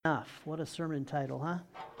Enough. What a sermon title,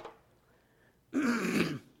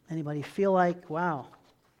 huh? Anybody feel like, wow,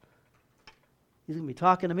 he's going to be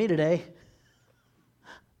talking to me today?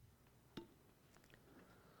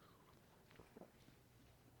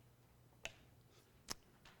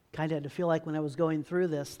 Kind of had to feel like when I was going through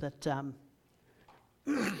this that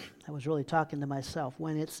I was really talking to myself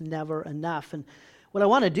when it's never enough. And what I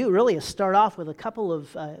want to do really is start off with a couple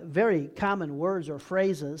of very common words or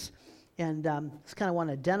phrases and just kind of want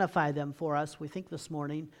to identify them for us, we think, this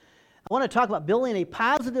morning. I want to talk about building a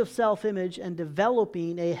positive self-image and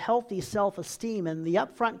developing a healthy self-esteem. And the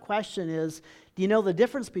upfront question is, do you know the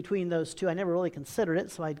difference between those two? I never really considered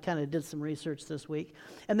it, so I kind of did some research this week.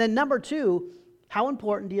 And then number two, how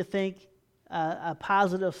important do you think a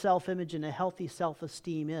positive self-image and a healthy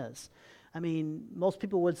self-esteem is? I mean, most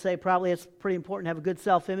people would say probably it's pretty important to have a good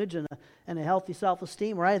self-image and a healthy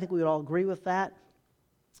self-esteem, right? I think we would all agree with that.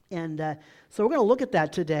 And so we're going to look at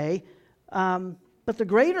that today. But the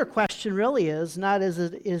greater question really is not is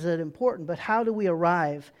it important, but how do we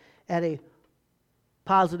arrive at a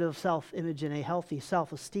positive self-image and a healthy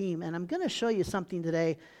self-esteem? And I'm going to show you something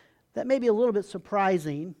today that may be a little bit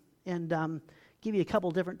surprising and give you a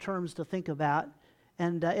couple different terms to think about.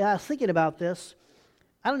 And I was thinking about this.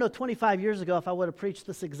 I don't know, 25 years ago, if I would have preached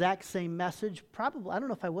this exact same message, probably, I don't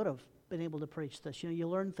know if I would have been able to preach this. You know, you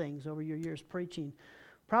learn things over your years preaching.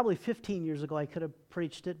 Probably 15 years ago I could have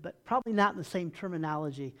preached it, but probably not in the same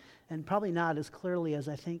terminology and probably not as clearly as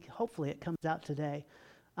I think, hopefully, it comes out today.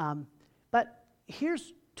 But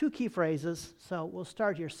here's two key phrases, so we'll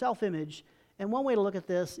start here. Self-image, and one way to look at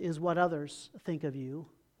this is what others think of you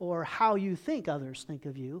or how you think others think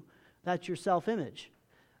of you. That's your self-image.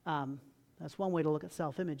 That's one way to look at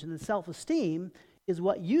self-image. And then self-esteem is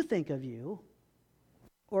what you think of you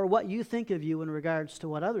or what you think of you in regards to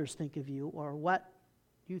what others think of you or what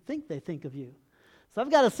you think they think of you. So I've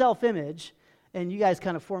got a self-image, and you guys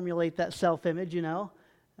kind of formulate that self-image, you know.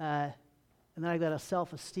 And then I've got a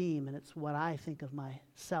self-esteem, and it's what I think of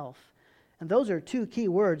myself. And those are two key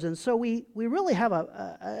words. And so we really have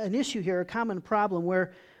an issue here, a common problem,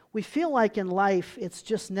 where we feel like in life it's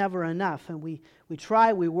just never enough. And we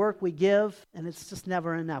try, we work, we give, and it's just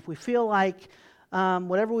never enough. We feel like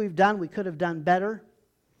whatever we've done, we could have done better.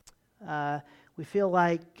 We feel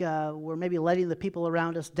like we're maybe letting the people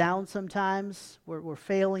around us down sometimes. We're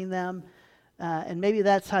failing them. And maybe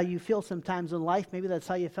that's how you feel sometimes in life. Maybe that's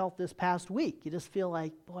how you felt this past week. You just feel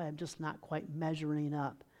like, boy, I'm just not quite measuring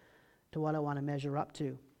up to what I want to measure up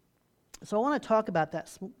to. So I want to talk about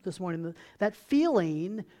that this morning, that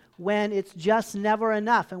feeling when it's just never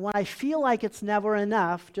enough. And when I feel like it's never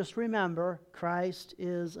enough, just remember, Christ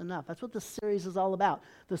is enough. That's what this series is all about,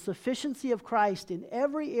 the sufficiency of Christ in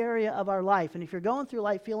every area of our life. And if you're going through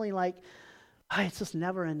life feeling like, it's just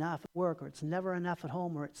never enough at work, or it's never enough at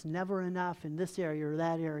home, or it's never enough in this area or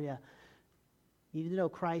that area, you need to know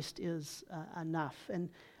Christ is enough. And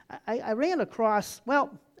I ran across,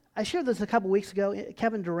 I shared this a couple weeks ago,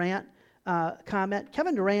 Kevin Durant comment.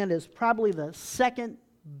 Kevin Durant is probably the second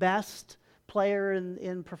best player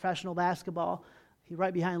in professional basketball. He's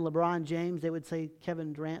right behind LeBron James. They would say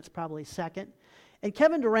Kevin Durant's probably second. And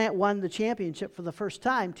Kevin Durant won the championship for the first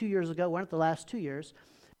time 2 years ago. Weren't the last 2 years.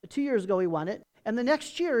 2 years ago he won it. And the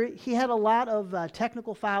next year he had a lot of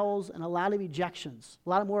technical fouls and a lot of ejections, a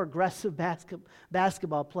lot of more aggressive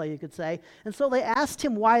basketball play, you could say. And so they asked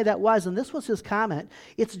him why that was, and this was his comment: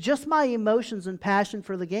 "It's just my emotions and passion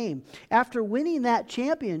for the game. After winning that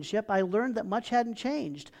championship, I learned that much hadn't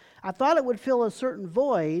changed. I thought it would fill a certain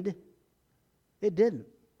void. It didn't."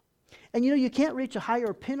 And you know, you can't reach a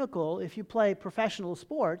higher pinnacle if you play professional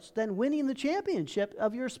sports than winning the championship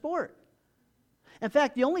of your sport. In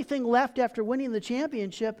fact, the only thing left after winning the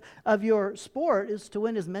championship of your sport is to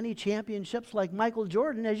win as many championships like Michael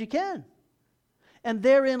Jordan as you can. And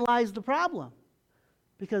therein lies the problem.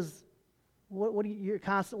 Because you're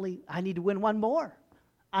constantly, I need to win one more.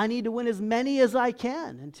 I need to win as many as I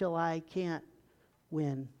can until I can't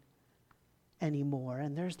win anymore.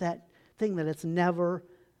 And there's that thing that it's never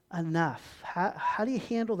enough. How do you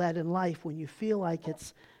handle that in life when you feel like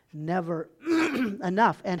it's never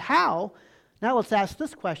enough? And how? Now let's ask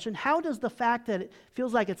this question: how does the fact that it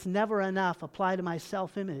feels like it's never enough apply to my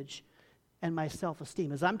self-image and my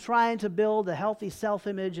self-esteem? As I'm trying to build a healthy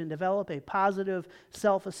self-image and develop a positive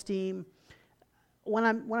self-esteem, when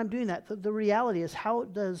I'm doing that, the reality is, how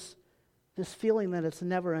does this feeling that it's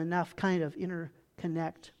never enough kind of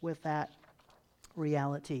interconnect with that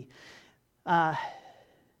reality?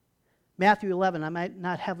 Matthew 11, I might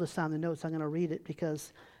not have this on the notes. I'm going to read it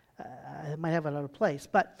because I might have it out of place.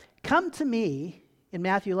 But come to me, In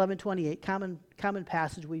Matthew 11:28, common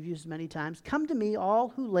passage we've used many times. Come to me, all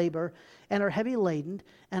who labor and are heavy laden,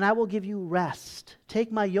 and I will give you rest. Take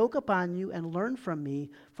my yoke upon you and learn from me,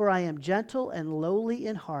 for I am gentle and lowly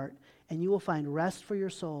in heart, and you will find rest for your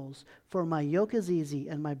souls. For my yoke is easy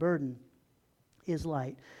and my burden is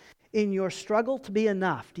light. In your struggle to be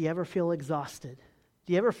enough, do you ever feel exhausted?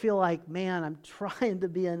 Do you ever feel like, man, I'm trying to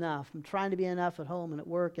be enough. I'm trying to be enough at home and at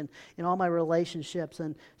work and in all my relationships,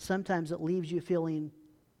 and sometimes it leaves you feeling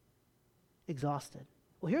exhausted.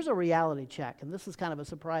 Well, here's a reality check, and this is kind of a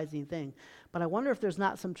surprising thing, but I wonder if there's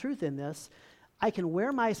not some truth in this. I can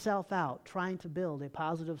wear myself out trying to build a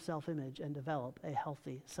positive self-image and develop a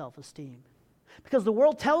healthy self-esteem. Because the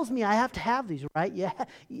world tells me I have to have these, right? Yeah,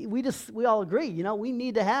 we all agree, we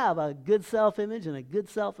need to have a good self-image and a good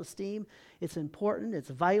self-esteem. It's important, it's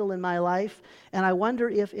vital in my life. And I wonder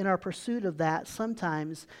if in our pursuit of that,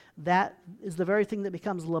 sometimes that is the very thing that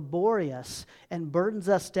becomes laborious and burdens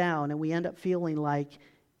us down, and we end up feeling like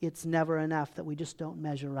it's never enough, that we just don't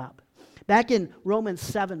measure up. Back in Romans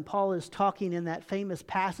 7, Paul is talking in that famous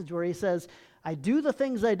passage where he says, I do the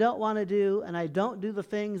things I don't want to do, and I don't do the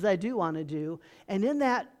things I do want to do. And in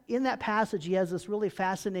that passage, he has this really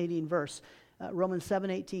fascinating verse, Romans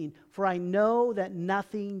 7:18. For I know that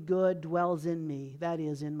nothing good dwells in me, that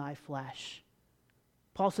is, in my flesh.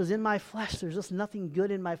 Paul says, in my flesh, there's just nothing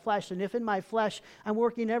good in my flesh. And if in my flesh I'm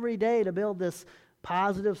working every day to build this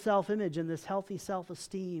positive self-image and this healthy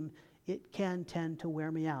self-esteem, it can tend to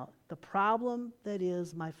wear me out. The problem that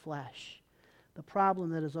is my flesh. The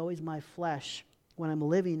problem that is always my flesh when I'm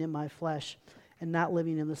living in my flesh and not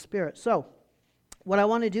living in the Spirit. So, what I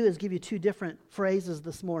want to do is give you two different phrases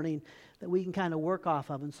this morning that we can kind of work off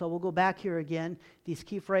of. And so we'll go back here again, these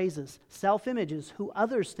key phrases. Self-image is who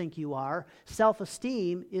others think you are.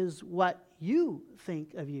 Self-esteem is what you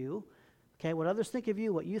think of you. Okay, what others think of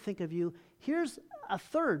you, what you think of you. Here's a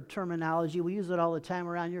third terminology. We use it all the time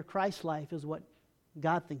around your Christ life, is what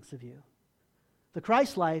God thinks of you. The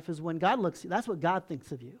Christ life is when God looks at you, that's what God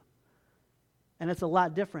thinks of you. And it's a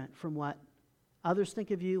lot different from what others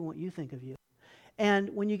think of you and what you think of you. And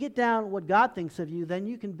when you get down what God thinks of you, then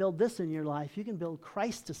you can build this in your life. You can build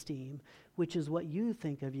Christ esteem, which is what you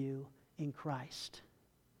think of you in Christ.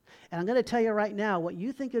 And I'm going to tell you right now, what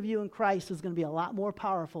you think of you in Christ is going to be a lot more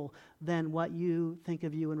powerful than what you think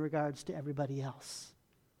of you in regards to everybody else.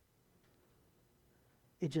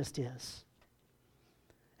 It just is.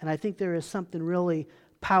 And I think there is something really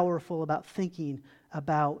powerful about thinking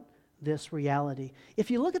about this reality. If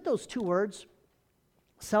you look at those two words,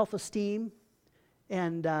 self-esteem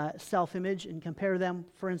and self-image, and compare them,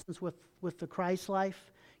 for instance, with the Christ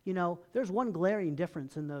life, there's one glaring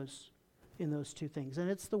difference in those two things, and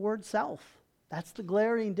it's the word self. That's the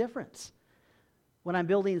glaring difference. When I'm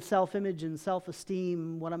building self-image and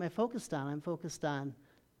self-esteem, what am I focused on? I'm focused on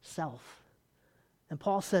self. And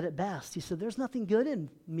Paul said it best. He said, there's nothing good in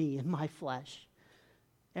me, in my flesh.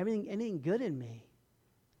 Anything good in me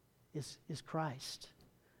is Christ.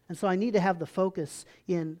 And so I need to have the focus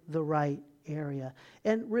in the right area.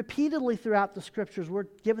 And repeatedly throughout the Scriptures, we're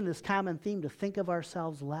given this common theme to think of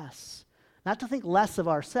ourselves less. Not to think less of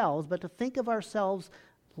ourselves, but to think of ourselves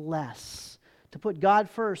less. To put God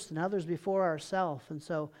first and others before ourselves. And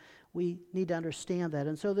so we need to understand that.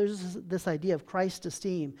 And so there's this idea of Christ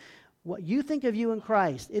esteem. What you think of you in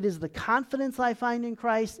Christ, it is the confidence I find in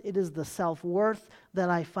Christ, it is the self-worth that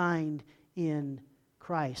I find in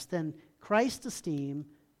Christ. And Christ esteem,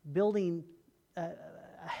 building a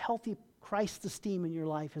healthy Christ esteem in your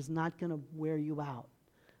life is not going to wear you out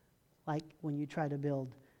like when you try to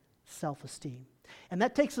build self-esteem. And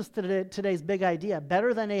that takes us to today's big idea.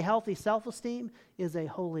 Better than a healthy self-esteem is a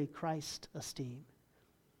holy Christ esteem.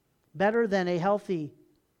 Better than a healthy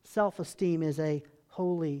self-esteem is a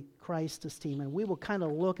holy Christ esteem. And we will kind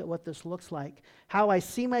of look at what this looks like. How I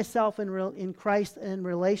see myself in Christ and in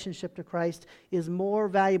relationship to Christ is more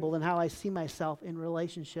valuable than how I see myself in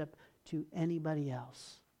relationship to anybody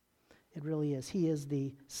else. It really is. He is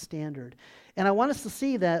the standard. And I want us to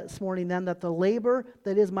see that this morning then, that the labor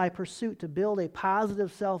that is my pursuit to build a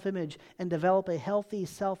positive self-image and develop a healthy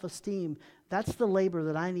self-esteem, that's the labor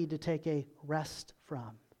that I need to take a rest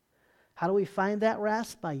from. How do we find that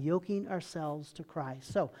rest? By yoking ourselves to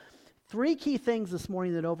Christ. So, three key things this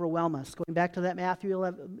morning that overwhelm us. Going back to that Matthew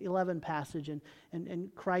 11 passage,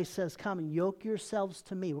 and Christ says, come and yoke yourselves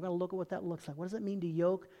to me. We're going to look at what that looks like. What does it mean to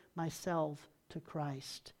yoke myself to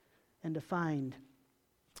Christ and to find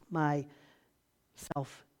my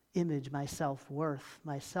image, my self-worth,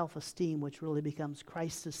 my self-esteem, which really becomes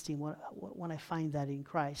Christ's esteem when I find that in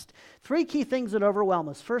Christ. 3 key things that overwhelm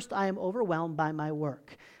us. First, I am overwhelmed by my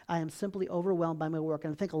work. I am simply overwhelmed by my work.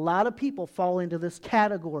 And I think a lot of people fall into this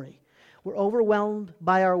category. We're overwhelmed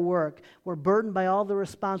by our work. We're burdened by all the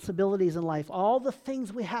responsibilities in life, all the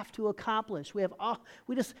things we have to accomplish. We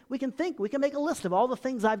can make a list of all the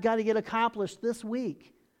things I've got to get accomplished this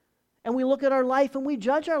week. And we look at our life and we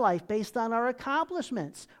judge our life based on our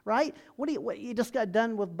accomplishments, right? You just got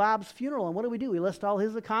done with Bob's funeral, and what do? We list all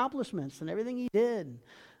his accomplishments and everything he did,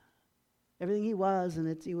 everything he was, and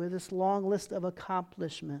it's this long list of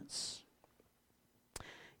accomplishments.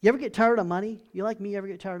 You ever get tired of money? You like me, ever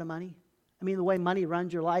get tired of money? I mean, the way money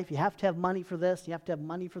runs your life, you have to have money for this, you have to have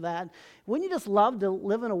money for that. Wouldn't you just love to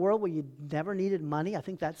live in a world where you never needed money? I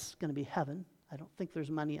think that's going to be heaven. I don't think there's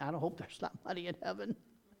money. I don't hope there's not money in heaven.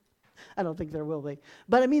 I don't think there will be.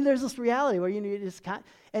 But I mean, there's this reality where you just can't.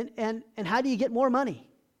 And how do you get more money?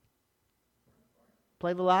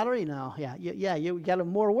 Play the lottery? No. You got to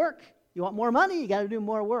more work. You want more money? You got to do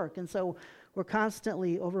more work. And so we're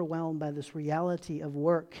constantly overwhelmed by this reality of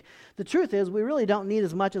work. The truth is, we really don't need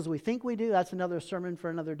as much as we think we do. That's another sermon for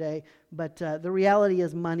another day. But the reality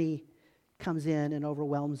is, money comes in and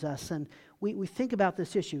overwhelms us. And we think about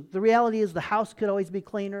this issue. The reality is the house could always be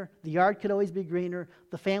cleaner, the yard could always be greener,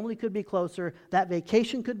 the family could be closer, that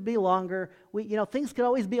vacation could be longer. Things could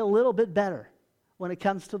always be a little bit better when it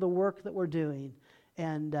comes to the work that we're doing.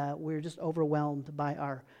 And we're just overwhelmed by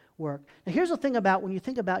our work. Now here's the thing about when you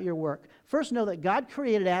think about your work. First, know that God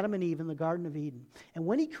created Adam and Eve in the Garden of Eden. And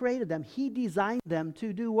when he created them, he designed them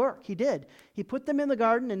to do work. He did. He put them in the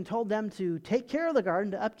garden and told them to take care of the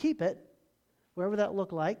garden, to upkeep it, wherever that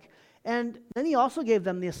looked like. And then he also gave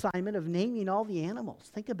them the assignment of naming all the animals.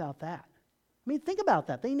 Think about that. I mean, think about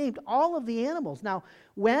that. They named all of the animals. Now,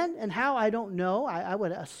 when and how, I don't know. I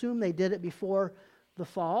would assume they did it before the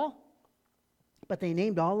fall. But they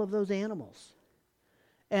named all of those animals.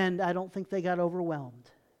 And I don't think they got overwhelmed.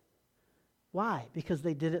 Why? Because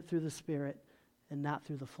they did it through the Spirit and not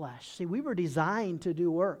through the flesh. See, we were designed to do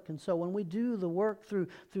work. And so when we do the work through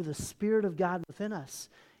the Spirit of God within us,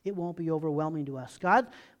 it won't be overwhelming to us. God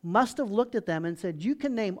must have looked at them and said, you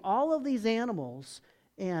can name all of these animals,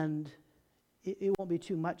 and it won't be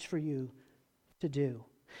too much for you to do.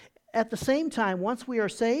 At the same time, once we are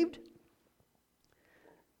saved,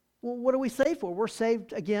 well, what are we saved for? We're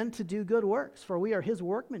saved, again, to do good works, for we are his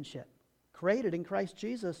workmanship, created in Christ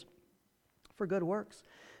Jesus for good works,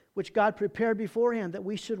 which God prepared beforehand that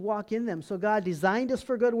we should walk in them. So God designed us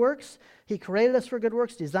for good works. He created us for good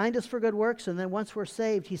works, designed us for good works, and then once we're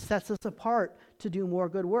saved, he sets us apart to do more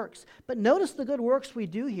good works. But notice the good works we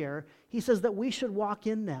do here. He says that we should walk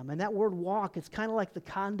in them. And that word walk, it's kind of like the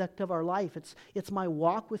conduct of our life. It's my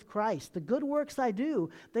walk with Christ. The good works I do,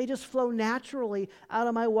 they just flow naturally out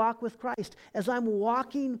of my walk with Christ. As I'm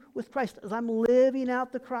walking with Christ, as I'm living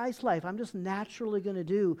out the Christ life, I'm just naturally going to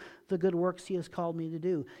do the good works he has called me to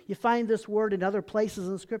do. You find this word in other places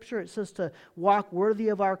in Scripture. It says to walk worthy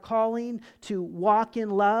of our calling, to walk in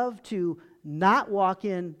love, to not walk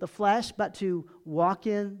in the flesh, but to walk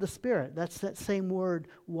in the Spirit. That's that same word,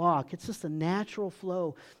 walk. It's just a natural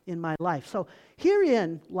flow in my life. So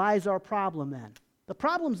herein lies our problem then. The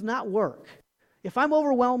problem's not work. If I'm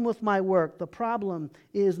overwhelmed with my work, the problem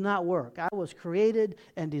is not work. I was created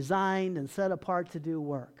and designed and set apart to do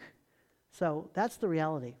work. So that's the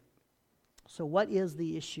reality. So what is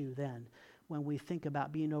the issue then when we think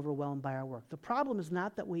about being overwhelmed by our work? The problem is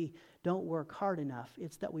not that we don't work hard enough.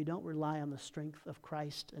 It's that we don't rely on the strength of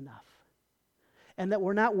Christ enough. And that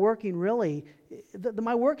we're not working really,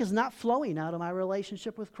 my work is not flowing out of my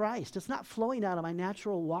relationship with Christ. It's not flowing out of my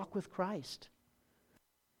natural walk with Christ.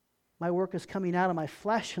 My work is coming out of my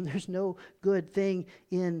flesh, and there's no good thing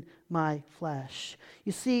in my flesh.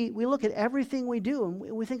 You see, we look at everything we do, and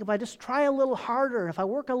we think if I just try a little harder, if I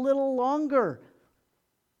work a little longer,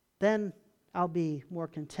 then I'll be more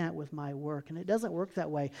content with my work. And it doesn't work that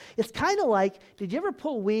way. It's kind of like, did you ever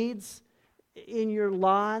pull weeds in your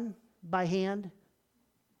lawn by hand?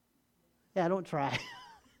 Yeah, don't try.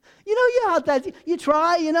 You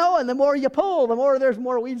try, and the more you pull, the more there's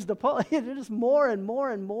more weeds to pull. There's just more and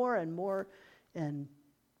more and more and more and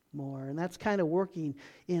more. And that's kind of working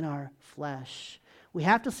in our flesh. We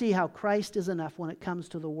have to see how Christ is enough when it comes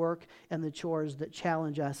to the work and the chores that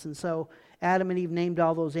challenge us. And so Adam and Eve named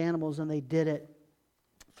all those animals, and they did it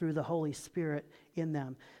through the Holy Spirit in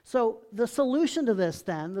them. So the solution to this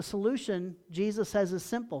then, Jesus says is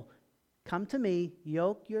simple. Come to me,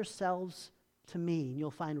 yoke yourselves to me, and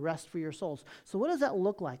you'll find rest for your souls. So what does that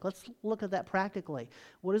look like? Let's look at that practically.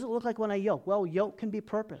 What does it look like when I yoke? Well, yoke can be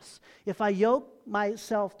purpose. If I yoke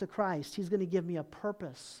myself to Christ, He's going to give me a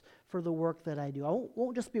purpose for the work that I do. I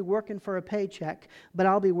won't just be working for a paycheck, but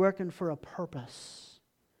I'll be working for a purpose.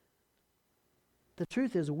 The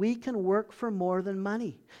truth is, we can work for more than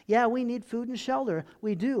money. Yeah, we need food and shelter.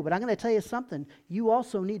 We do, but I'm going to tell you something. You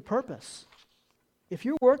also need purpose. If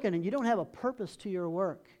you're working and you don't have a purpose to your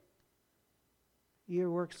work's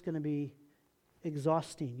going to be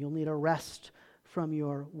exhausting. You'll need a rest from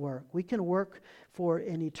your work. We can work for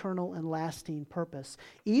an eternal and lasting purpose.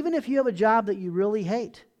 Even if you have a job that you really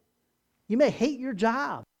hate. You may hate your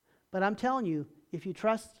job, but I'm telling you, if you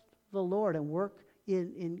trust the Lord and work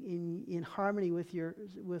in harmony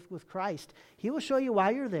with Christ, He will show you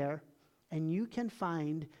why you're there, and you can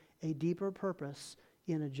find a deeper purpose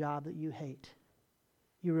in a job that you hate.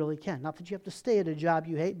 You really can. Not that you have to stay at a job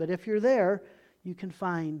you hate, but if you're there, you can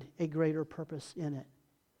find a greater purpose in it.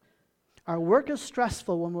 Our work is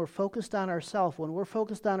stressful when we're focused on ourselves, when we're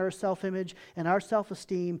focused on our self-image and our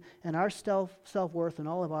self-esteem and our self-worth and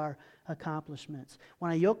all of our accomplishments.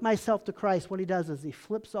 When I yoke myself to Christ, what He does is He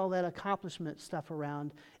flips all that accomplishment stuff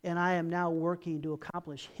around, and I am now working to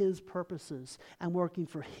accomplish His purposes. I'm working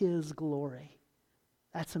for His glory.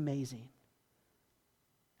 That's amazing.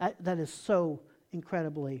 That is so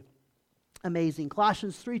incredibly amazing.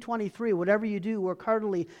 Colossians 3:23, whatever you do, work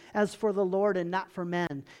heartily as for the Lord and not for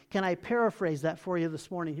men. Can I paraphrase that for you this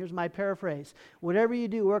morning? Here's my paraphrase. Whatever you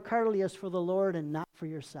do, work heartily as for the Lord and not for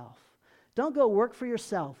yourself. Don't go work for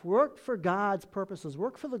yourself. Work for God's purposes.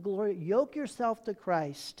 Work for the glory. Yoke yourself to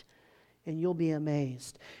Christ, and you'll be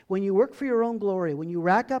amazed. When you work for your own glory, when you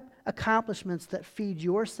rack up accomplishments that feed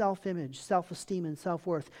your self-image, self-esteem, and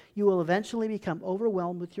self-worth, you will eventually become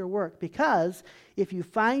overwhelmed with your work, because if you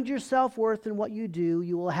find your self-worth in what you do,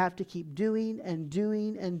 you will have to keep doing and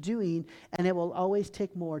doing and doing, and it will always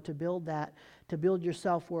take more to build your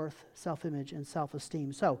self-worth, self-image, and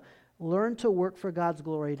self-esteem. So, learn to work for God's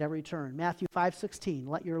glory at every turn. Matthew 5:16,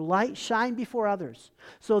 let your light shine before others,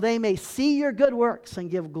 so they may see your good works and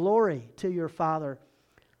give glory to your Father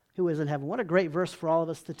who is in heaven. What a great verse for all of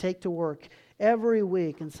us to take to work every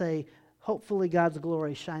week and say, hopefully God's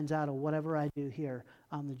glory shines out of whatever I do here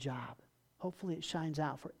on the job. Hopefully it shines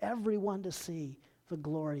out for everyone to see the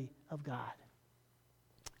glory of God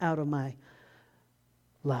out of my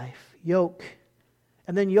life. Yoke.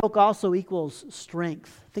 And then yoke also equals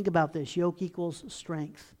strength. Think about this. Yoke equals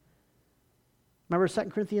strength. Remember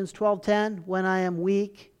 2 Corinthians 12:10? When I am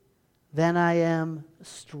weak, then I am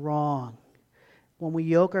strong. When we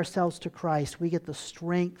yoke ourselves to Christ, we get the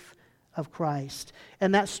strength of Christ.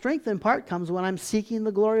 And that strength in part comes when I'm seeking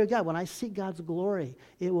the glory of God. When I seek God's glory,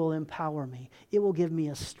 it will empower me. It will give me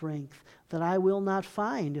a strength that I will not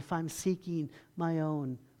find if I'm seeking my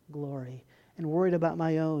own glory and worried about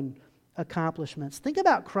my own accomplishments. Think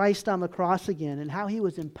about Christ on the cross again and how He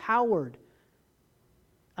was empowered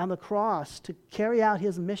on the cross to carry out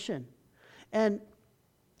His mission. And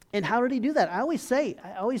how did He do that? I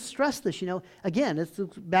always stress this, again, it's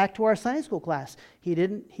back to our Sunday school class. He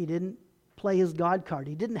didn't play His God card.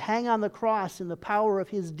 He didn't hang on the cross in the power of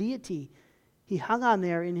His deity. He hung on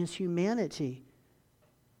there in His humanity.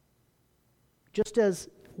 Just as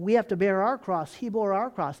we have to bear our cross, He bore our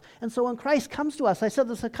cross. And so when Christ comes to us, I said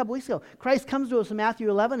this a couple weeks ago, Christ comes to us in Matthew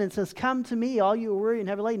 11 and says, come to me, all you are weary and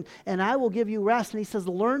heavy laden, and I will give you rest. And He says,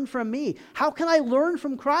 learn from me. How can I learn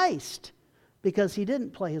from Christ? Because He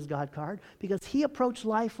didn't play His God card, because He approached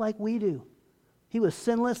life like we do. He was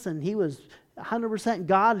sinless and He was 100%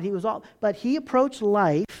 God, and but He approached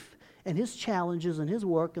life and His challenges and His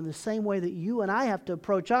work in the same way that you and I have to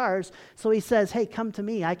approach ours. So He says, hey, come to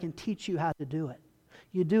me, I can teach you how to do it.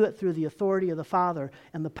 You do it through the authority of the Father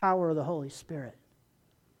and the power of the Holy Spirit.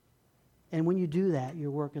 And when you do that,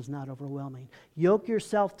 your work is not overwhelming. Yoke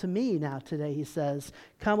yourself to me now today, He says.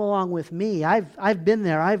 Come along with me. I've been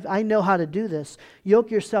there. I know how to do this.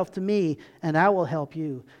 Yoke yourself to me, and I will help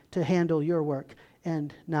you to handle your work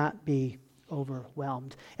and not be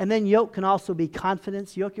overwhelmed. And then yoke can also be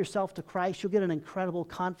confidence. Yoke yourself to Christ. You'll get an incredible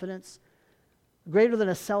confidence. Greater than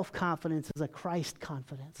a self-confidence is a Christ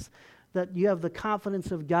confidence. That you have the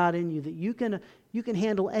confidence of God in you, that you can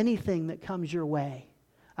handle anything that comes your way.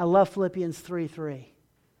 I love Philippians 3:3.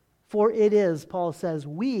 For it is, Paul says,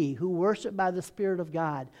 we who worship by the Spirit of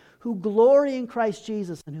God, who glory in Christ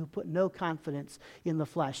Jesus, and who put no confidence in the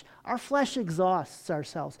flesh. Our flesh exhausts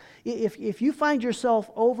ourselves. If you find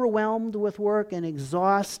yourself overwhelmed with work and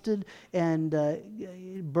exhausted and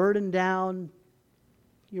burdened down,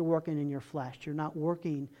 you're working in your flesh. You're not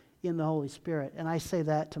working in the Holy Spirit. And I say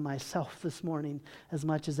that to myself this morning as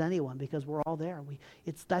much as anyone, because we're all there.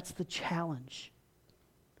 That's the challenge.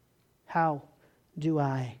 How do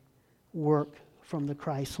I work from the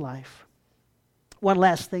Christ life? One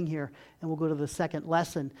last thing here, and we'll go to the second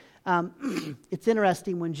lesson. It's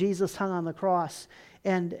interesting when Jesus hung on the cross,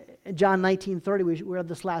 and John 19:30, we read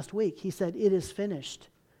this last week, he said, "It is finished."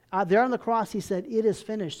 There on the cross, he said, "It is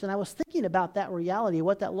finished." And I was thinking about that reality,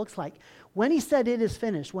 what that looks like. When he said, "It is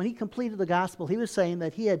finished," when he completed the gospel, he was saying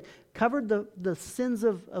that he had covered the sins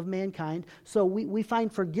of mankind, so we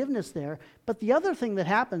find forgiveness there. But the other thing that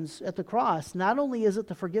happens at the cross, not only is it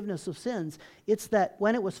the forgiveness of sins, it's that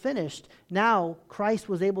when it was finished, now Christ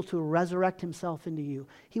was able to resurrect himself into you.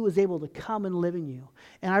 He was able to come and live in you.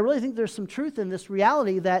 And I really think there's some truth in this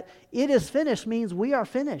reality that it is finished means we are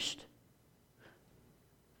finished.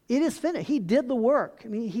 It is finished. He did the work. I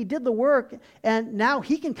mean, he did the work, and now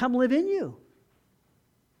he can come live in you.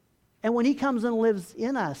 And when he comes and lives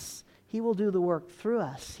in us, he will do the work through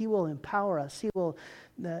us. He will empower us. He will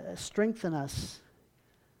strengthen us.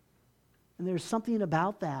 And there's something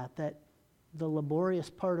about that the laborious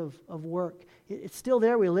part of work, it's still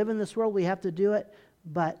there. We live in this world. We have to do it,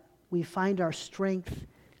 but we find our strength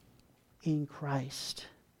in Christ.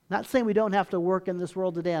 Not saying we don't have to work in this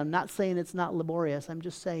world today. I'm not saying it's not laborious. I'm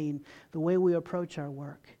just saying the way we approach our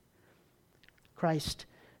work. Christ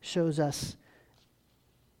shows us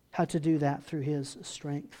how to do that through his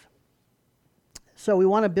strength. So we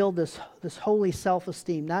want to build this holy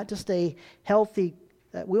self-esteem, not just a healthy,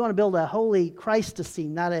 we want to build a holy Christ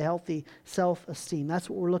esteem, not a healthy self-esteem. That's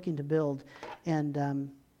what we're looking to build.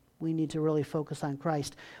 And we need to really focus on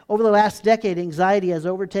Christ. Over the last decade, anxiety has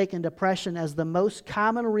overtaken depression as the most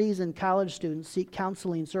common reason college students seek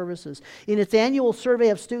counseling services. In its annual survey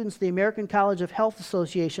of students, the American College of Health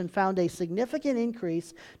Association found a significant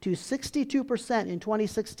increase to 62% in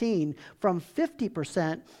 2016 from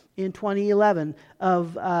 50% in 2011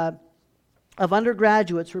 of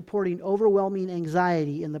undergraduates reporting overwhelming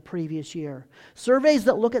anxiety in the previous year. Surveys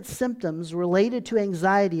that look at symptoms related to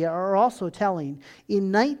anxiety are also telling.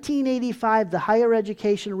 In 1985, the Higher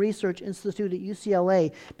Education Research Institute at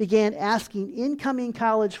UCLA began asking incoming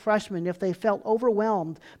college freshmen if they felt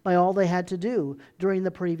overwhelmed by all they had to do during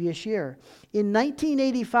the previous year. In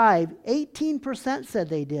 1985, 18% said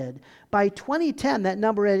they did. By 2010, that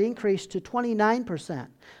number had increased to 29%.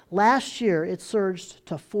 Last year, it surged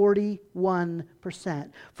to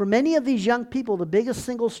 41%. For many of these young people, the biggest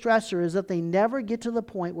single stressor is that they never get to the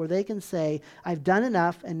point where they can say, "I've done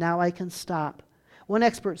enough and now I can stop." One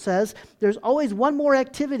expert says, there's always one more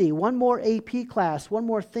activity, one more AP class, one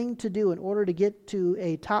more thing to do in order to get to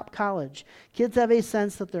a top college. Kids have a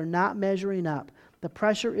sense that they're not measuring up. The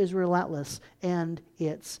pressure is relentless, and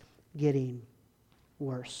it's getting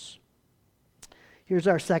worse. Here's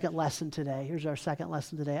our second lesson today.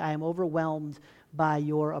 I am overwhelmed by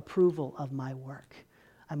your approval of my work.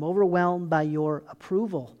 I'm overwhelmed by your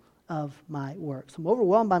approval of my work. So I'm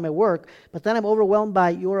overwhelmed by my work, but then I'm overwhelmed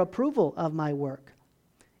by your approval of my work.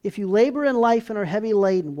 If you labor in life and are heavy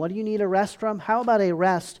laden, what do you need a rest from? How about a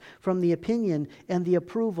rest from the opinion and the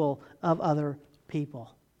approval of other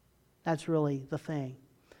people? That's really the thing.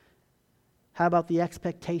 How about the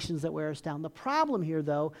expectations that wear us down? The problem here,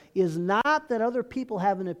 though, is not that other people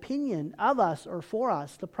have an opinion of us or for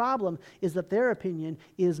us. The problem is that their opinion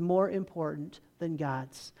is more important than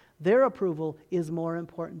God's. Their approval is more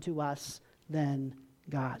important to us than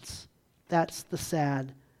God's. That's the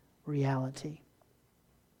sad reality.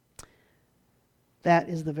 That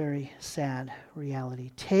is the very sad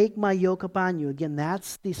reality. Take my yoke upon you. Again,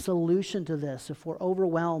 that's the solution to this if we're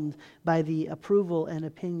overwhelmed by the approval and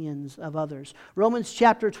opinions of others. Romans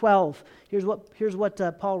chapter 12, here's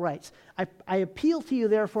what Paul writes. I appeal to you,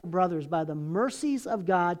 therefore, brothers, by the mercies of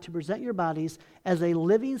God, to present your bodies as a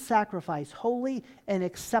living sacrifice, holy and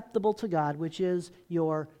acceptable to God, which is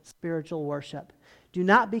your spiritual worship. Do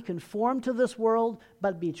not be conformed to this world,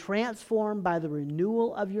 but be transformed by the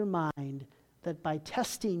renewal of your mind, that by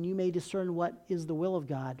testing you may discern what is the will of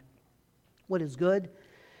God, what is good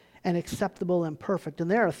and acceptable and perfect.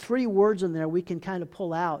 And there are 3 words in there we can kind of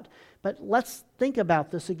pull out. But let's think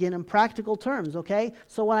about this again in practical terms, okay?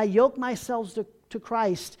 So when I yoke myself to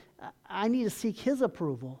Christ, I need to seek his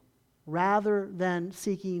approval rather than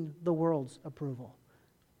seeking the world's approval.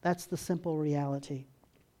 That's the simple reality.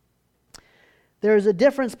 There is a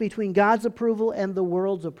difference between God's approval and the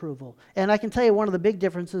world's approval. And I can tell you one of the big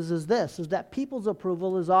differences is this, is that people's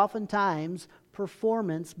approval is oftentimes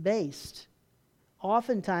performance-based.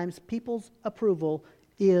 Oftentimes, people's approval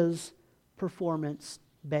is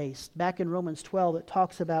performance-based. Back in Romans 12, it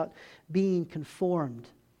talks about being conformed.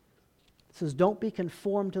 It says, don't be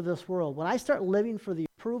conformed to this world. When I start living for the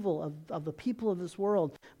approval of the people of this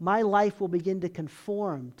world, my life will begin to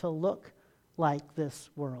conform, to look like this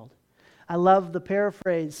world. I love the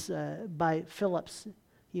paraphrase by Phillips.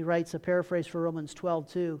 He writes a paraphrase for Romans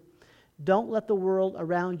 12:2. Don't let the world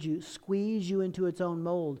around you squeeze you into its own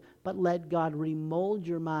mold, but let God remold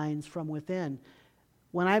your minds from within.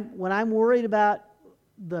 When I'm worried about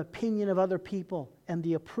the opinion of other people and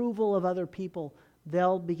the approval of other people,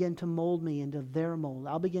 they'll begin to mold me into their mold.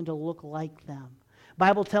 I'll begin to look like them. The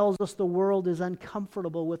Bible tells us the world is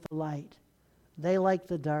uncomfortable with the light. They like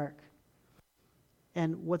the dark.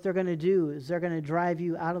 And what they're going to do is they're going to drive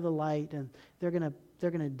you out of the light, and they're going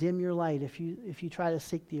to dim your light if you try to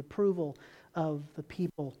seek the approval of the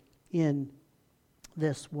people in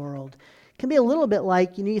this world. It can be a little bit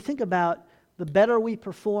like, you think about the better we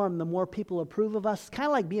perform, the more people approve of us. It's kind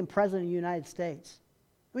of like being president of the United States.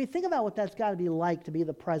 I mean, think about what that's got to be like to be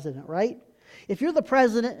the president, right? If you're the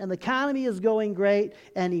president and the economy is going great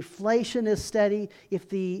and inflation is steady,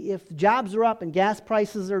 if jobs are up and gas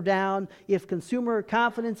prices are down, if consumer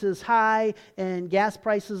confidence is high and gas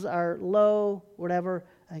prices are low, whatever,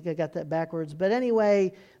 I think I got that backwards. But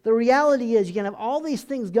anyway, the reality is you can have all these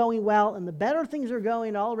things going well, and the better things are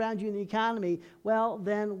going all around you in the economy, well,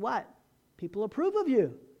 then what? People approve of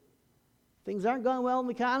you. Things aren't going well in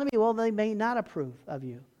the economy, well, they may not approve of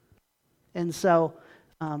you. And so,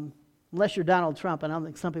 unless you're Donald Trump, and I don't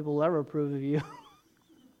think some people will ever approve of you.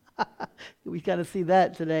 We kind of see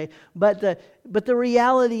that today. But the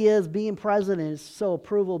reality is being president is so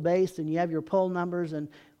approval-based, and you have your poll numbers, and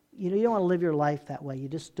you don't want to live your life that way. You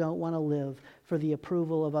just don't want to live for the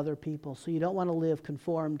approval of other people. So you don't want to live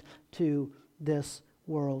conformed to this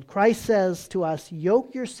world. Christ says to us,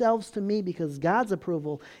 yoke yourselves to me, because God's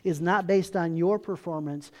approval is not based on your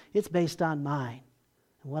performance. It's based on mine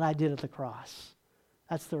and what I did at the cross.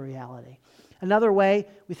 That's the reality. Another way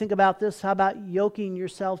we think about this, how about yoking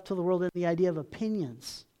yourself to the world in the idea of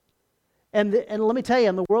opinions? And let me tell you,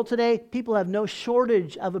 in the world today, people have no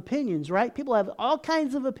shortage of opinions, right? People have all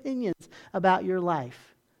kinds of opinions about your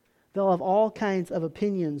life. They'll have all kinds of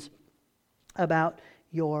opinions about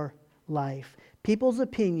your life. People's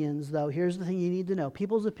opinions, though, here's the thing you need to know.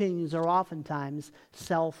 People's opinions are oftentimes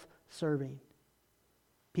self-serving.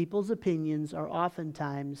 People's opinions are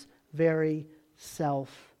oftentimes very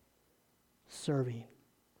self-serving.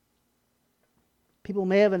 People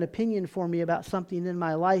may have an opinion for me about something in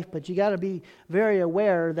my life, but you got to be very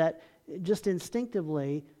aware that just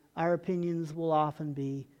instinctively, our opinions will often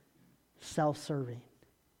be self-serving.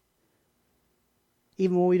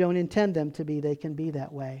 Even when we don't intend them to be, they can be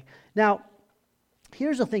that way. Now,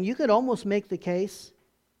 here's the thing. You could almost make the case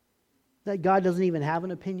that God doesn't even have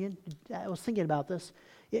an opinion. I was thinking about this.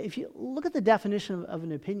 If you look at the definition of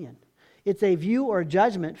an opinion, it's a view or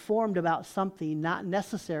judgment formed about something not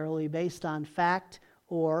necessarily based on fact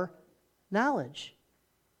or knowledge.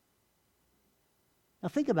 Now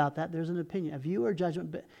think about that. There's an opinion, a view or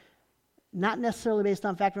judgment, but not necessarily based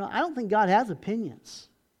on fact or knowledge. I don't think God has opinions.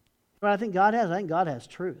 What I think God has, I think God has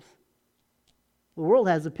truth. The world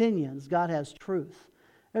has opinions. God has truth.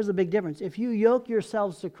 There's a big difference. If you yoke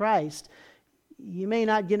yourselves to Christ, you may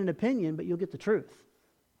not get an opinion, but you'll get the truth.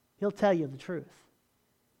 He'll tell you the truth.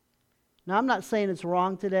 Now, I'm not saying it's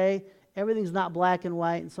wrong today. Everything's not black and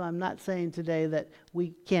white, and so I'm not saying today that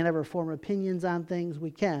we can't ever form opinions on things.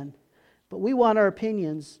 We can. But we want our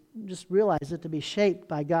opinions, just realize it, to be shaped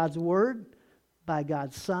by God's Word, by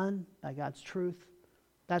God's Son, by God's truth.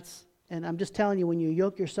 And I'm just telling you, when you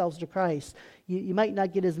yoke yourselves to Christ, you might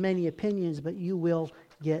not get as many opinions, but you will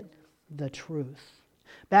get the truth.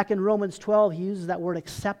 Back in Romans 12, he uses that word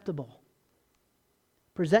acceptable.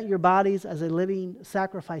 Present your bodies as a living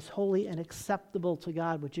sacrifice, holy and acceptable to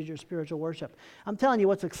God, which is your spiritual worship. I'm telling you,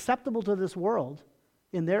 what's acceptable to this world,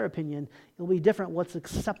 in their opinion, it'll be different what's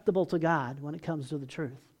acceptable to God when it comes to the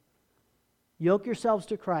truth. Yoke yourselves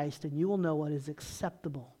to Christ, and you will know what is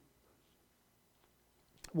acceptable,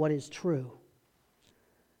 what is true.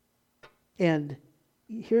 And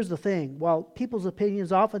here's the thing. While people's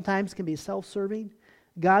opinions oftentimes can be self-serving,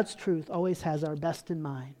 God's truth always has our best in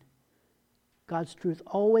mind. God's truth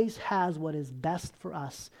always has what is best for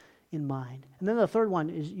us in mind. And then the third one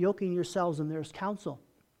is yoking yourselves, and there's counsel.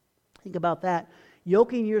 Think about that.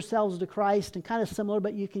 Yoking yourselves to Christ, and kind of similar,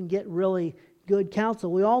 but you can get really good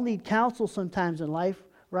counsel. We all need counsel sometimes in life,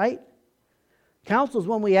 right? Counsel is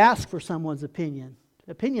when we ask for someone's opinion.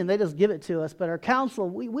 Opinion, they just give it to us, but our counsel,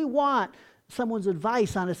 we want someone's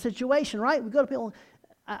advice on a situation, right? We go to people,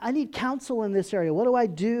 I need counsel in this area. What do I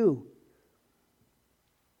do?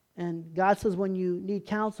 And God says when you need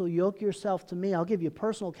counsel, yoke yourself to me. I'll give you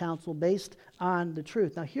personal counsel based on the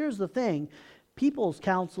truth. Now here's the thing. People's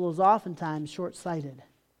counsel is oftentimes short-sighted.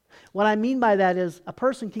 What I mean by that is a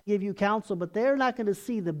person can give you counsel, but they're not going to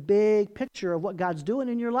see the big picture of what God's doing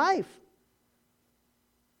in your life.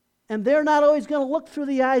 And they're not always going to look through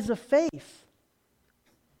the eyes of faith.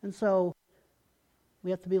 And so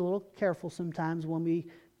we have to be a little careful sometimes when we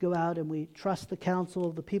go out and we trust the counsel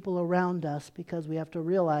of the people around us, because we have to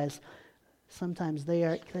realize sometimes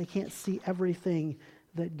they can't see everything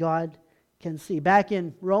that God can see. Back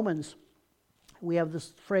in Romans, we have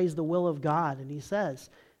this phrase, the will of God, and he says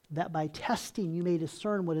that by testing you may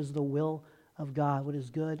discern what is the will of God, what is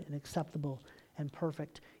good and acceptable and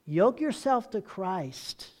perfect. Yoke yourself to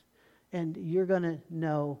Christ, and you're going to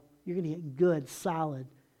know, you're going to get good, solid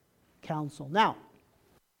counsel. Now,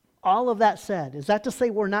 all of that said, is that to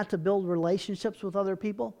say we're not to build relationships with other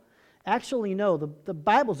people? Actually, no. The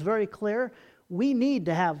Bible's very clear. We need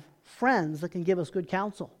to have friends that can give us good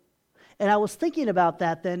counsel. And I was thinking about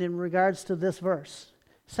that then in regards to this verse.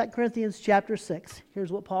 2 Corinthians chapter 6,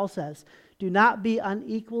 here's what Paul says. Do not be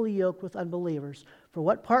unequally yoked with unbelievers. For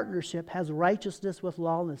what partnership has righteousness with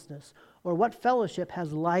lawlessness? Or what fellowship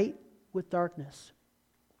has light with darkness?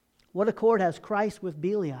 What accord has Christ with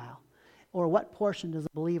Belial? Or what portion does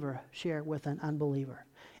a believer share with an unbeliever?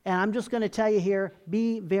 And I'm just going to tell you here,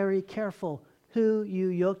 be very careful who you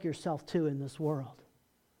yoke yourself to in this world.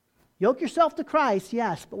 Yoke yourself to Christ,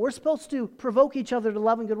 yes, but we're supposed to provoke each other to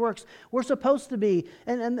love and good works. We're supposed to be,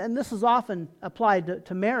 and this is often applied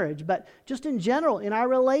to marriage, but just in general, in our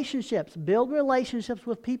relationships, build relationships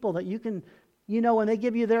with people that you can, when they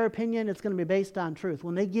give you their opinion, it's going to be based on truth.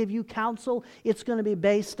 When they give you counsel, it's going to be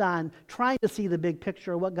based on trying to see the big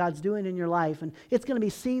picture of what God's doing in your life, and it's going to be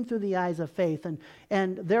seen through the eyes of faith,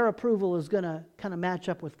 and their approval is going to kind of match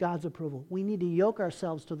up with God's approval. We need to yoke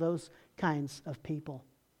ourselves to those kinds of people.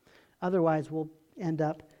 Otherwise, we'll end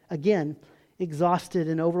up, again, exhausted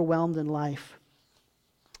and overwhelmed in life,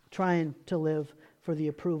 trying to live for the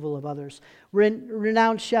approval of others.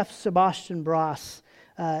 Renowned chef Sebastian Bras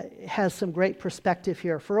has some great perspective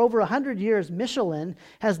here. For over 100 years, Michelin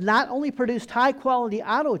has not only produced high-quality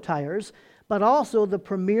auto tires, but also the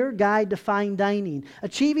premier guide to fine dining.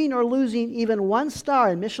 Achieving or losing even 1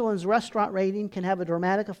 star in Michelin's restaurant rating can have a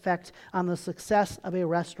dramatic effect on the success of a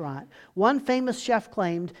restaurant. One famous chef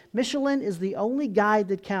claimed, Michelin is the only guide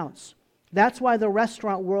that counts. That's why the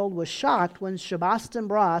restaurant world was shocked when Sebastian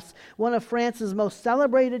Bras, one of France's most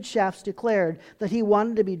celebrated chefs, declared that he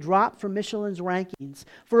wanted to be dropped from Michelin's rankings.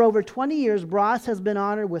 For over 20 years, Bras has been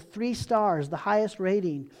honored with 3 stars, the highest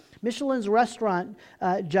rating. Michelin's restaurant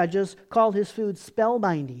judges called his food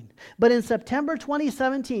spellbinding. But in September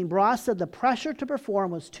 2017, Bras said the pressure to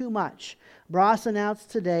perform was too much. Bras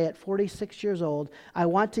announced today at 46 years old, I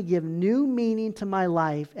want to give new meaning to my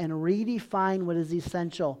life and redefine what is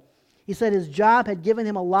essential. He said his job had given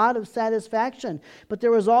him a lot of satisfaction, but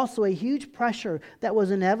there was also a huge pressure that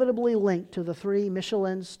was inevitably linked to the 3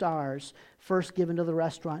 Michelin stars first given to the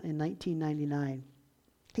restaurant in 1999.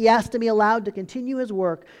 He asked to be allowed to continue his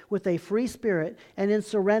work with a free spirit and in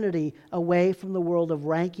serenity away from the world of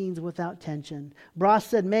rankings without tension. Bras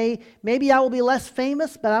said, maybe I will be less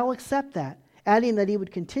famous, but I'll accept that, adding that he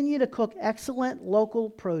would continue to cook excellent local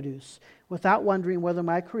produce without wondering whether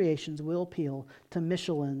my creations will appeal to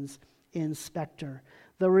Michelin's inspector.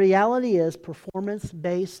 The reality is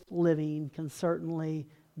performance-based living can certainly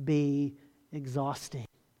be exhausting,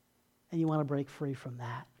 and you want to break free from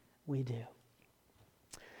that. We do.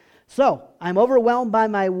 So, I'm overwhelmed by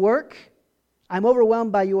my work. I'm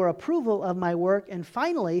overwhelmed by your approval of my work. And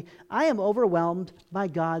finally, I am overwhelmed by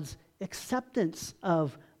God's acceptance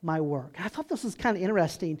of my work. I thought this was kind of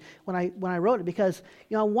interesting when I wrote it because,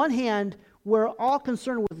 on one hand, we're all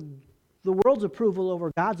concerned with the world's approval over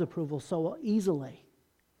God's approval so easily.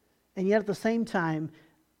 And yet at the same time,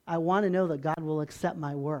 I want to know that God will accept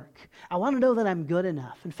my work. I want to know that I'm good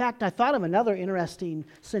enough. In fact, I thought of another interesting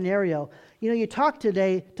scenario. You talk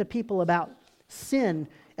today to people about sin,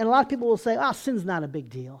 and a lot of people will say, sin's not a big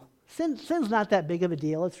deal. Sin's not that big of a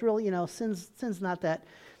deal. It's really, sin's not that.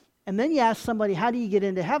 And then you ask somebody, how do you get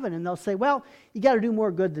into heaven? And they'll say, well, you got to do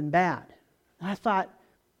more good than bad. And I thought,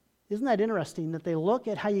 isn't that interesting that they look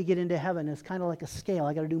at how you get into heaven as kind of like a scale.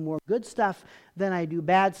 I got to do more good stuff than I do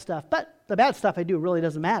bad stuff. But the bad stuff I do really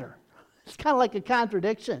doesn't matter. It's kind of like a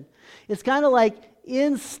contradiction. It's kind of like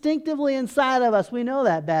instinctively inside of us, we know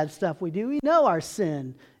that bad stuff we do. We know our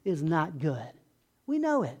sin is not good. We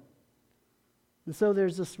know it. And so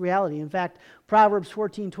there's this reality. In fact, Proverbs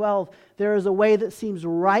 14:12, there is a way that seems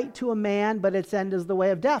right to a man, but its end is the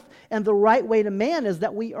way of death. And the right way to man is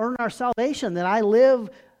that we earn our salvation, that I live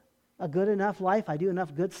a good enough life. I do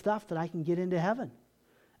enough good stuff that I can get into heaven.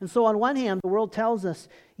 And so on one hand, the world tells us,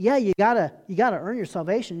 yeah, you gotta earn your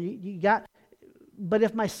salvation. But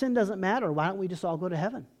if my sin doesn't matter, why don't we just all go to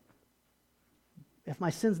heaven? If my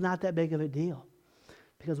sin's not that big of a deal.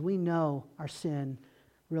 Because we know our sin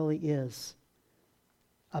really is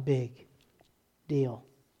a big deal.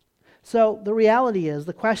 So the reality is,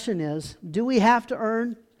 the question is, do we have to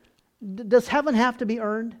earn? Does heaven have to be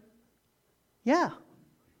earned? Yeah.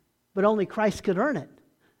 But only Christ could earn it.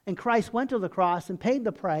 And Christ went to the cross and paid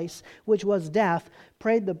the price, which was death,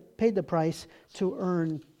 paid the price to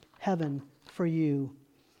earn heaven for you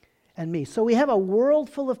and me. So we have a world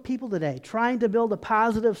full of people today trying to build a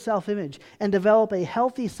positive self-image and develop a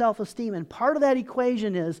healthy self-esteem. And part of that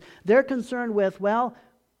equation is they're concerned with, well,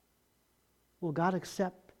 will God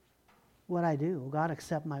accept what I do? Will God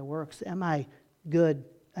accept my works? Am I good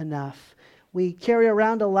enough? We carry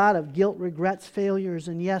around a lot of guilt, regrets, failures,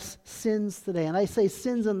 and yes, sins today. And I say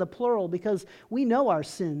sins in the plural because we know our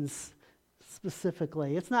sins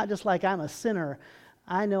specifically. It's not just like I'm a sinner.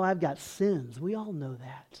 I know I've got sins. We all know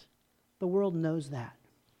that. The world knows that.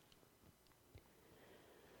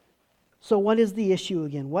 So what is the issue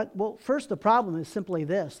again? Well, first, the problem is simply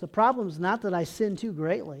this. The problem is not that I sin too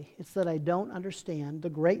greatly. It's that I don't understand the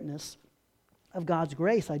greatness of God's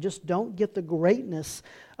grace. I just don't get the greatness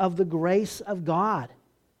of the grace of God.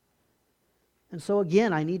 And so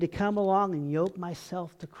again, I need to come along and yoke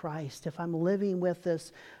myself to Christ. If I'm living with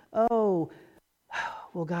this, will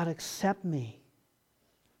God accept me?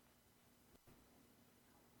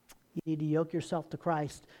 You need to yoke yourself to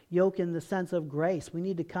Christ. Yoke in the sense of grace. We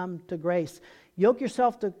need to come to grace. Yoke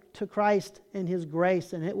yourself to Christ in His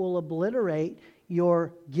grace, and it will obliterate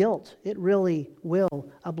your guilt. It really will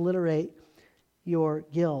obliterate your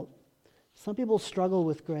guilt. Some people struggle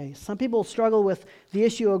with grace. Some people struggle with the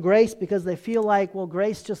issue of grace because they feel like, well,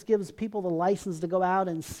 grace just gives people the license to go out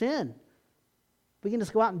and sin. We can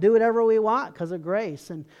just go out and do whatever we want because of grace.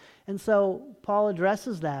 And so Paul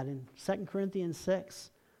addresses that in 2 Corinthians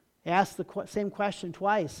 6. He asks the same question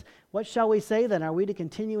twice. What shall we say then? Are we to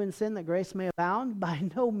continue in sin that grace may abound? By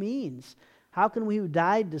no means. How can we who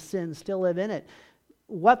died to sin still live in it?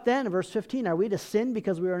 What then? Verse 15, are we to sin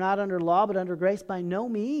because we are not under law but under grace? By no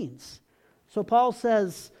means. So Paul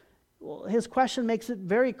says, his question makes it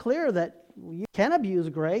very clear that you can abuse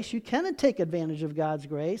grace. You can take advantage of God's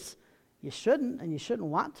grace. You shouldn't, and you shouldn't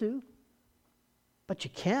want to. But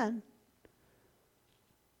you can.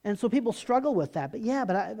 And so people struggle with that.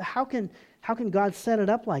 But how can God set it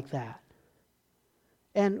up like that?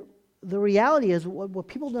 And the reality is, what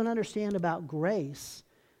people don't understand about grace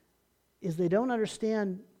is they don't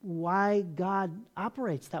understand why God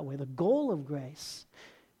operates that way, the goal of grace.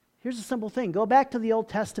 Here's a simple thing. Go back to the Old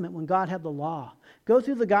Testament when God had the law. Go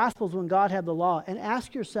through the Gospels when God had the law and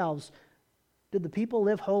ask yourselves, did the people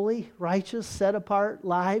live holy, righteous, set apart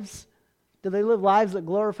lives? Did they live lives that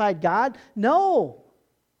glorified God? No.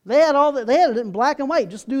 They had it in black and white.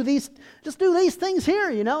 Just do these things here,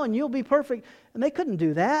 and you'll be perfect. And they couldn't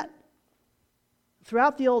do that.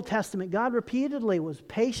 Throughout the Old Testament, God repeatedly was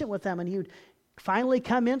patient with them, and He would finally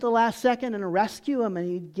come in at the last second and rescue them, and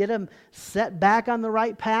He'd get them set back on the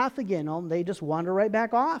right path again. They just wander right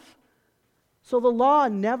back off. So the law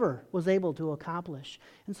never was able to accomplish.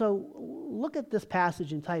 And so look at this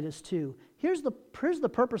passage in Titus 2. Here's the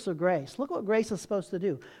purpose of grace. Look what grace is supposed to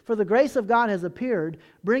do. For the grace of God has appeared,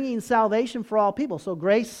 bringing salvation for all people. So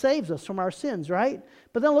grace saves us from our sins, right?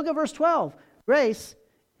 But then look at verse 12. Grace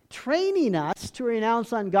training us to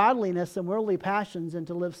renounce ungodliness and worldly passions and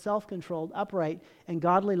to live self-controlled, upright, and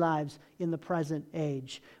godly lives in the present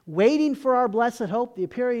age, waiting for our blessed hope, the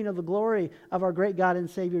appearing of the glory of our great God and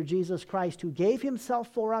Savior Jesus Christ, who gave Himself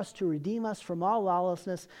for us to redeem us from all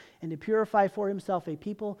lawlessness and to purify for Himself a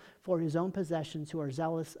people for His own possessions who are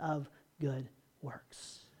zealous of good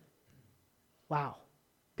works. Wow.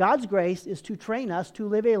 God's grace is to train us to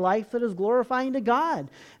live a life that is glorifying to God.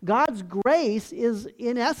 God's grace is,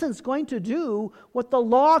 in essence, going to do what the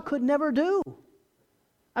law could never do.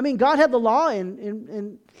 I mean, God had the law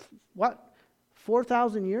in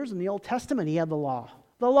 4,000 years in the Old Testament. He had the law.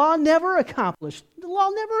 The law never accomplished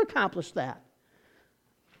that.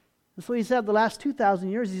 And so He said the last 2,000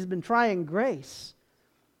 years He's been trying grace.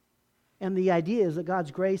 And the idea is that God's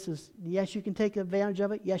grace is, yes, you can take advantage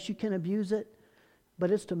of it. Yes, you can abuse it. But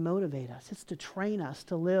it's to motivate us. It's to train us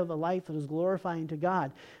to live a life that is glorifying to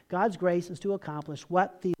God. God's grace is to accomplish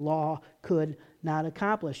what the law could not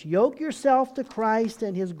accomplish. Yoke yourself to Christ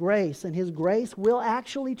and His grace will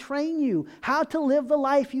actually train you how to live the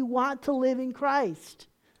life you want to live in Christ.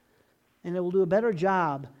 And it will do a better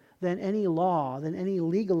job than any law, than any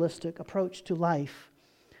legalistic approach to life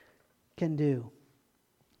can do.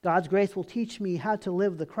 God's grace will teach me how to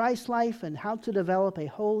live the Christ life and how to develop a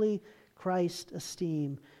holy Christ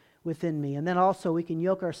esteem within me. And then also we can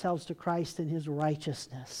yoke ourselves to Christ in His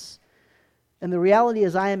righteousness. And the reality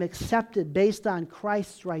is I am accepted based on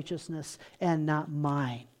Christ's righteousness and not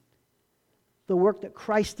mine. The work that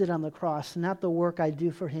Christ did on the cross, not the work I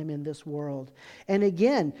do for Him in this world. And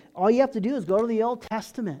again, all you have to do is go to the Old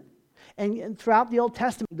Testament. And throughout the Old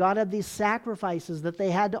Testament, God had these sacrifices that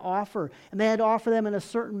they had to offer. And they had to offer them in a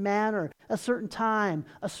certain manner, a certain time,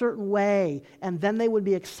 a certain way. And then they would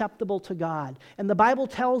be acceptable to God. And the Bible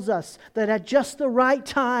tells us that at just the right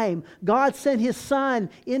time, God sent His Son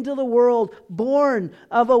into the world, born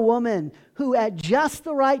of a woman, who at just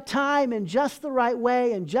the right time, in just the right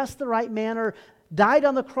way, in just the right manner, died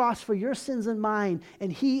on the cross for your sins and mine,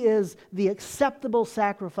 and He is the acceptable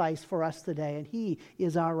sacrifice for us today, and He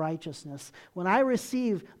is our righteousness. When I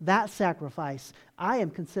receive that sacrifice, I am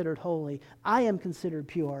considered holy, I am considered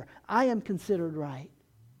pure, I am considered right.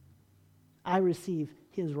 I receive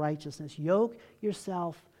His righteousness. Yoke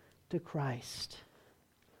yourself to Christ.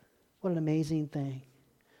 What an amazing thing.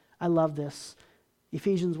 I love this.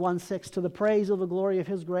 Ephesians 1:6, to the praise of the glory of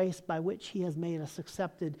His grace by which He has made us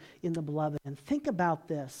accepted in the beloved. And think about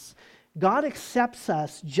this. God accepts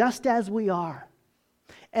us just as we are.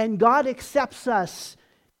 And God accepts us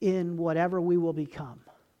in whatever we will become.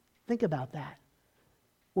 Think about that.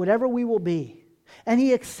 Whatever we will be. And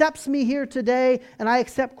He accepts me here today, and I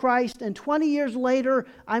accept Christ, and 20 years later,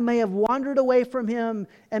 I may have wandered away from Him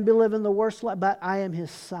and be living the worst life, but I am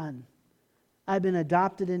His son. I've been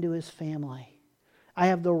adopted into His family. I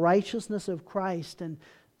have the righteousness of Christ, and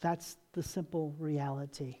that's the simple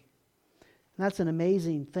reality. And that's an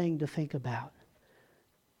amazing thing to think about.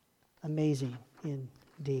 Amazing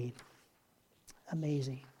indeed.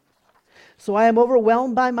 Amazing. So I am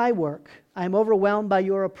overwhelmed by my work. I am overwhelmed by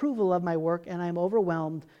your approval of my work, and I am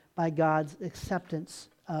overwhelmed by God's acceptance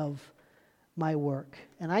of my work.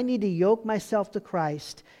 And I need to yoke myself to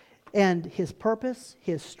Christ and His purpose,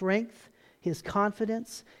 His strength, His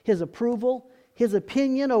confidence, His approval, His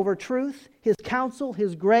opinion over truth, His counsel,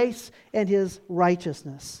 His grace, and His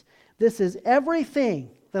righteousness. This is everything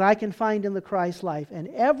that I can find in the Christ life and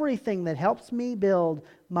everything that helps me build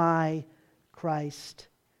my Christ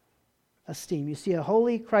esteem. You see, a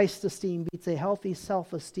holy Christ esteem beats a healthy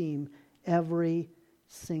self-esteem every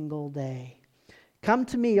single day. Come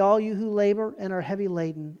to me, all you who labor and are heavy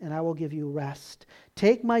laden, and I will give you rest.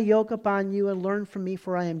 Take my yoke upon you and learn from me,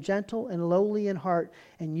 for I am gentle and lowly in heart,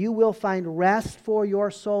 and you will find rest for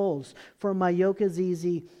your souls. For my yoke is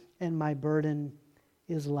easy and my burden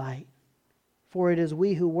is light. For it is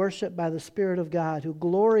we who worship by the Spirit of God, who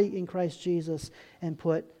glory in Christ Jesus and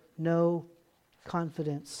put no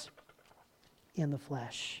confidence in the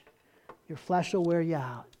flesh. Your flesh will wear you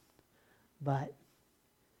out, but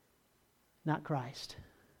not Christ.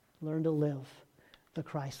 Learn to live the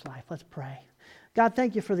Christ life. Let's pray. God,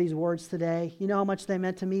 thank you for these words today. You know how much they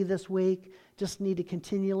meant to me this week. Just need to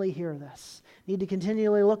continually hear this. Need to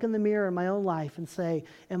continually look in the mirror in my own life and say,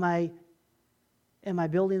 am I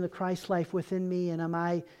building the Christ life within me, and am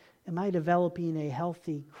I developing a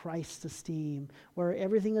healthy Christ esteem where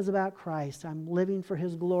everything is about Christ? I'm living for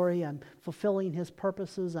His glory. I'm fulfilling His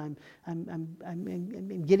purposes. I'm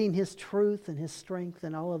getting His truth and His strength,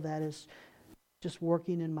 and all of that is just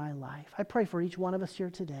working in my life. I pray for each one of us here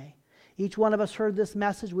today. Each one of us heard this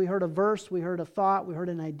message. We heard a verse, we heard a thought, we heard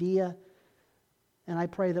an idea. And I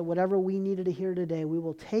pray that whatever we needed to hear today, we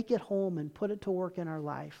will take it home and put it to work in our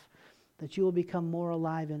life. That you will become more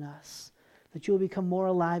alive in us. That you will become more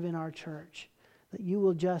alive in our church. That you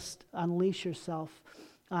will just unleash yourself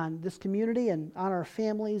on this community and on our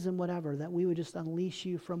families and whatever. That we would just unleash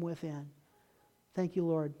you from within. Thank you,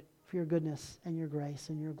 Lord, for your goodness and your grace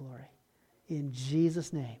and your glory. In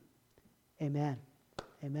Jesus' name, amen.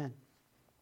 Amen.